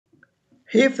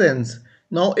Hey friends,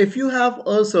 now if you have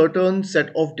a certain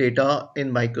set of data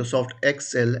in Microsoft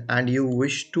Excel and you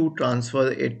wish to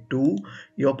transfer it to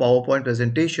your PowerPoint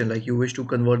presentation, like you wish to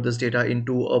convert this data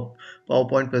into a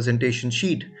PowerPoint presentation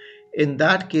sheet, in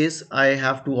that case, I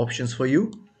have two options for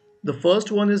you. The first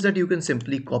one is that you can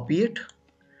simply copy it.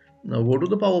 Now go to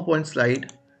the PowerPoint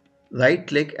slide, right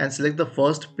click and select the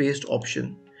first paste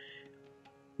option.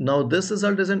 Now this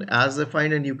result isn't as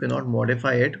refined and you cannot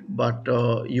modify it, but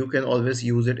you can always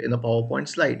use it in a PowerPoint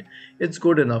slide. It's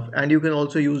good enough, and you can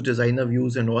also use designer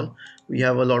views and all. We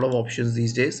have a lot of options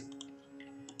these days.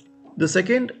 The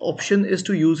second option is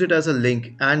to use it as a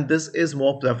link, and this is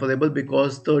more preferable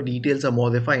because the details are more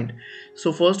refined.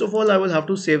 So first of all, I will have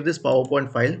to save this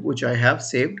PowerPoint file, which I have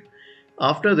saved.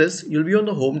 After this, you'll be on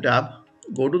the Home tab,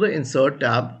 go to the Insert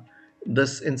tab,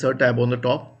 this Insert tab on the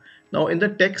top. Now in the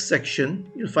text section,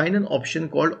 you'll find an option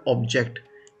called Object.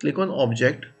 Click on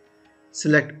Object,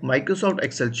 select Microsoft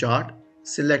Excel chart,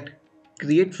 select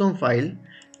Create from File.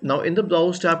 Now in the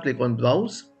Browse tab, click on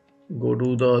Browse, go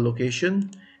to the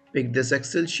location, pick this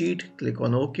Excel sheet, click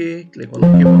on OK, click on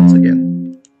OK once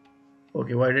again.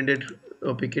 Okay, why didn't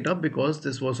it pick it up? Because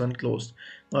this was unclosed.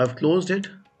 Now I've closed it.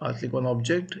 I'll click on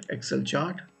Object, Excel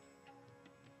chart,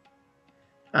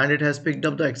 and it has picked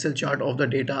up the Excel chart of the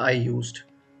data I used.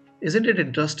 Isn't it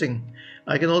interesting?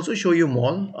 I can also show you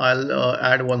more. I'll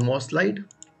add one more slide,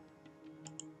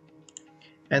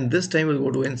 and this time we'll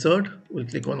go to Insert, we'll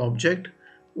click on Object,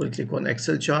 we'll click on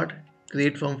Excel chart,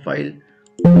 Create from File,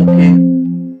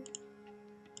 OK,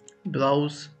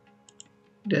 Browse,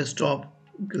 Desktop,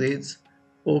 Grades,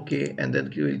 OK, and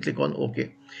then we'll click on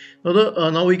OK.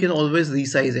 Now we can always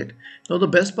resize it. Now the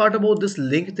best part about this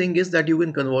link thing is that you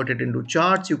can convert it into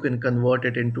charts, you can convert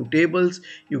it into tables,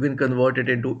 you can convert it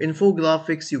into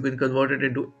infographics, you can convert it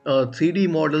into 3D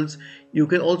models, you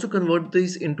can also convert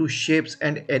these into shapes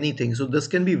and anything. So this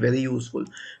can be very useful.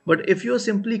 But if you are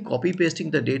simply copy pasting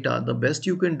the data, the best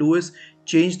you can do is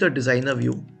change the designer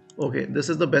view. Okay, this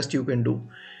is the best you can do.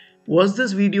 Was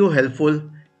this video helpful?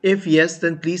 If yes,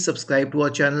 then please subscribe to our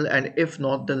channel, and if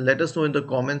not, then let us know in the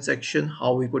comment section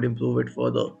how we could improve it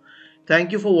further.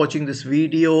 Thank you for watching this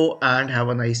video and have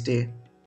a nice day.